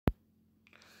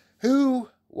Who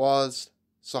was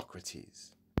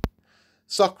Socrates?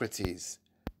 Socrates,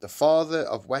 the father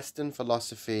of Western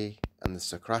philosophy and the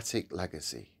Socratic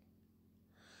legacy.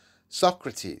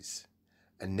 Socrates,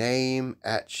 a name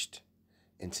etched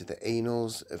into the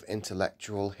annals of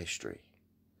intellectual history,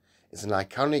 is an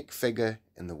iconic figure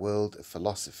in the world of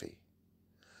philosophy.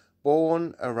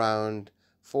 Born around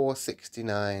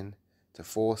 469 to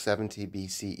 470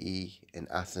 BCE in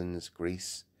Athens,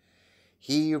 Greece,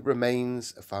 he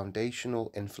remains a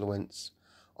foundational influence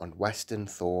on Western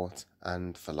thought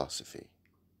and philosophy.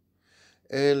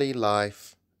 Early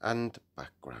life and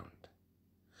background.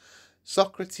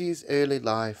 Socrates' early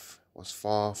life was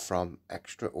far from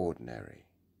extraordinary,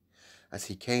 as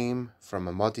he came from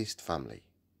a modest family.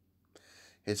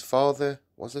 His father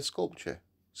was a sculptor,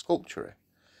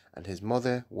 and his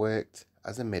mother worked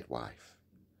as a midwife.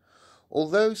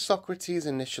 Although Socrates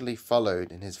initially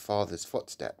followed in his father's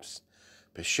footsteps,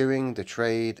 pursuing the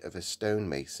trade of a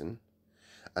stonemason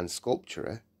and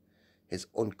sculptor, his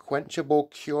unquenchable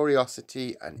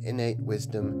curiosity and innate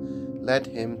wisdom led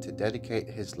him to dedicate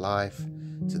his life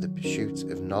to the pursuit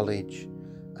of knowledge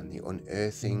and the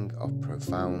unearthing of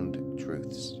profound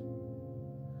truths.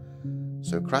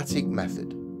 Socratic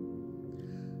method.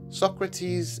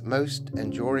 Socrates' most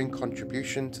enduring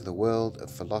contribution to the world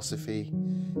of philosophy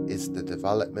is the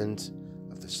development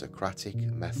of the Socratic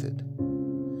method.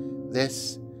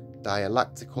 This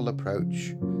dialectical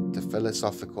approach to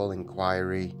philosophical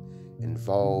inquiry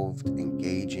involved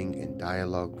engaging in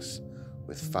dialogues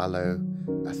with fellow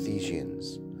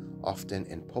Athenians, often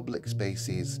in public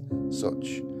spaces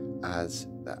such as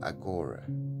the Agora.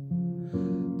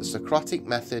 The Socratic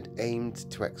method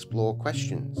aimed to explore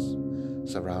questions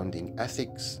surrounding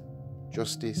ethics,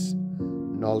 justice,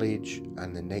 knowledge,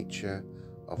 and the nature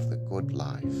of the good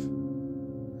life.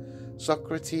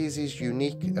 Socrates'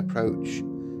 unique approach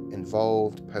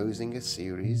involved posing a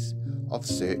series of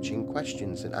searching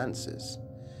questions and answers,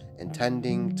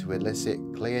 intending to elicit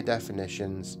clear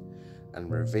definitions and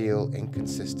reveal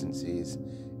inconsistencies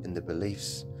in the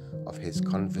beliefs of his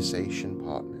conversation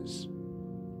partners.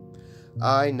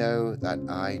 I know that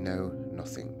I know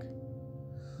nothing.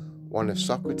 One of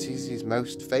Socrates'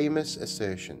 most famous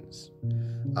assertions,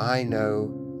 I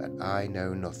know that I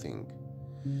know nothing,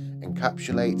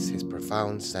 encapsulates his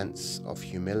profound sense of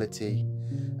humility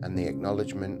and the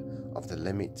acknowledgement of the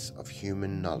limits of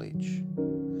human knowledge.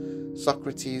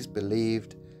 Socrates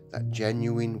believed that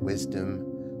genuine wisdom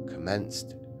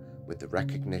commenced with the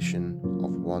recognition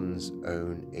of one's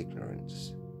own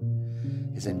ignorance.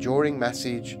 His enduring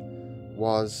message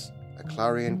was a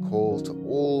clarion call to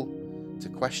all to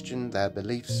question their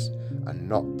beliefs and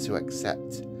not to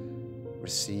accept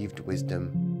received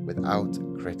wisdom without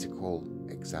critical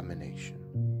examination.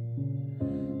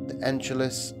 The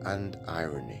Enchilus and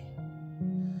irony.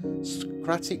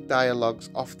 Socratic dialogues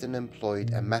often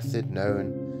employed a method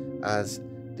known as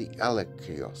the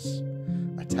eloquios,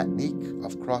 a technique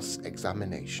of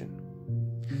cross-examination.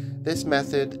 This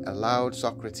method allowed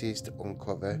Socrates to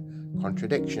uncover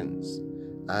contradictions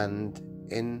and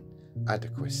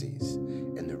inadequacies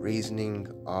in the reasoning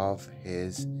of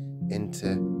his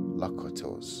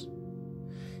interlocutors.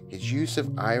 His use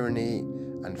of irony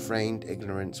and feigned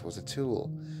ignorance was a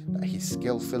tool that he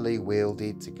skillfully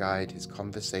wielded to guide his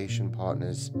conversation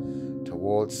partners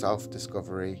towards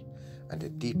self-discovery and a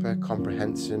deeper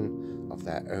comprehension of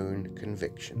their own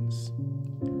convictions.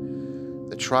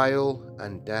 The trial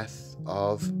and death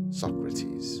of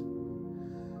Socrates.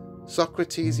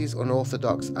 Socrates'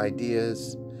 unorthodox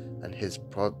ideas and his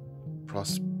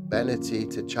propensity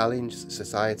to challenge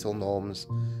societal norms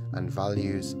and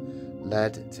values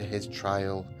led to his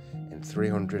trial in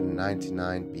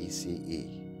 399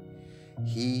 BCE.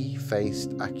 He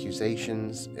faced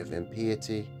accusations of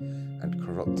impiety and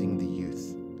corrupting the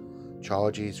youth,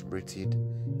 charges rooted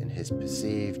in his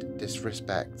perceived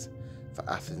disrespect for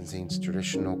Athens'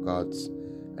 traditional gods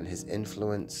and his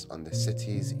influence on the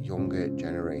city's younger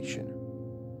generation.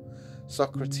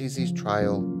 Socrates'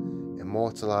 trial,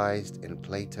 immortalized in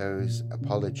Plato's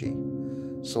Apology,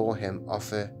 saw him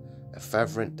offer a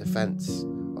fervent defense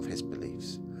of his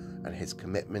beliefs and his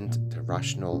commitment to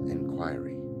rational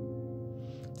inquiry.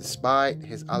 Despite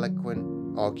his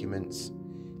eloquent arguments,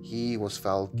 he was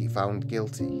found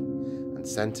guilty and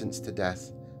sentenced to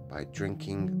death by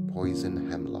drinking poison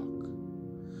hemlock.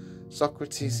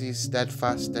 Socrates'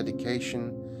 steadfast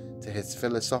dedication to his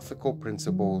philosophical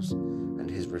principles and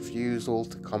his refusal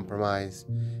to compromise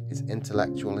his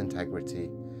intellectual integrity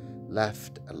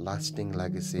left a lasting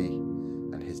legacy,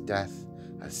 and his death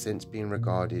has since been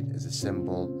regarded as a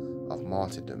symbol of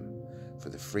martyrdom for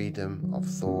the freedom of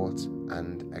thought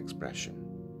and expression.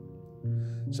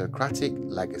 Socratic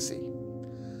legacy.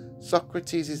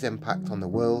 Socrates' impact on the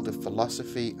world of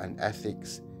philosophy and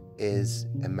ethics is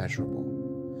immeasurable.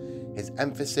 His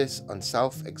emphasis on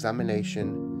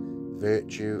self-examination,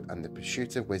 virtue, and the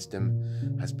pursuit of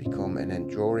wisdom has become an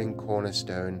enduring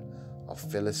cornerstone of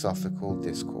philosophical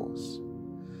discourse.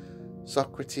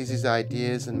 Socrates'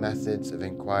 ideas and methods of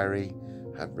inquiry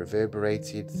have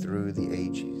reverberated through the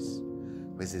ages,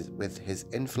 with his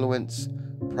influence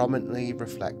prominently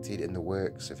reflected in the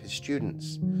works of his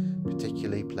students,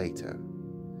 particularly Plato.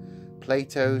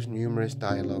 Plato's numerous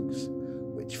dialogues,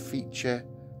 which feature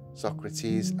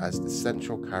Socrates as the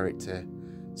central character,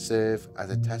 serve as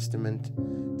a testament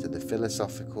to the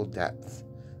philosophical depth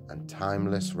and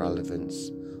timeless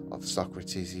relevance of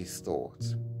Socrates'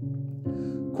 thought.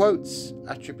 Quotes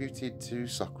attributed to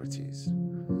Socrates.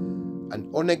 An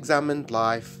unexamined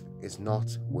life is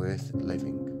not worth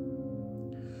living.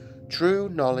 True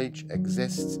knowledge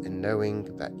exists in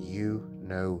knowing that you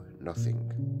know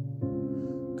nothing.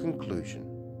 Conclusion.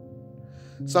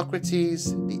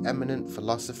 Socrates, the eminent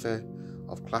philosopher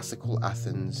of classical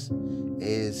Athens,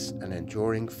 is an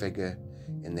enduring figure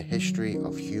in the history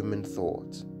of human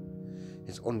thought.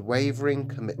 His unwavering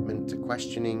commitment to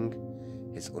questioning,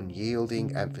 his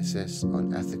unyielding emphasis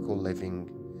on ethical living,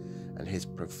 and his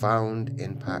profound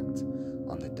impact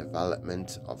on the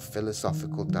development of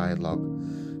philosophical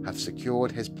dialogue have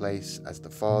secured his place as the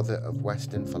father of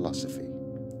Western philosophy.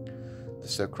 The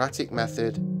Socratic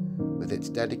method, with its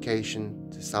dedication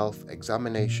to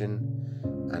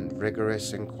self-examination and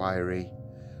rigorous inquiry,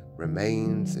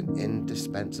 remains an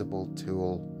indispensable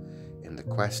tool in the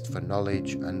quest for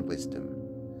knowledge and wisdom,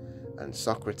 and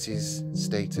Socrates'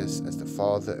 status as the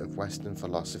father of Western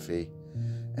philosophy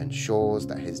ensures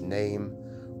that his name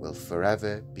will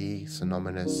forever be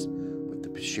synonymous with the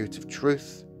pursuit of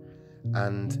truth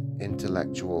and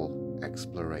intellectual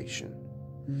exploration.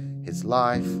 His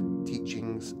life,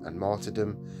 teachings, and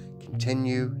martyrdom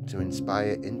continue to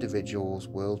inspire individuals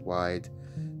worldwide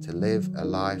to live a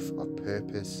life of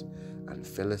purpose and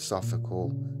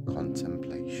philosophical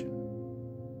contemplation.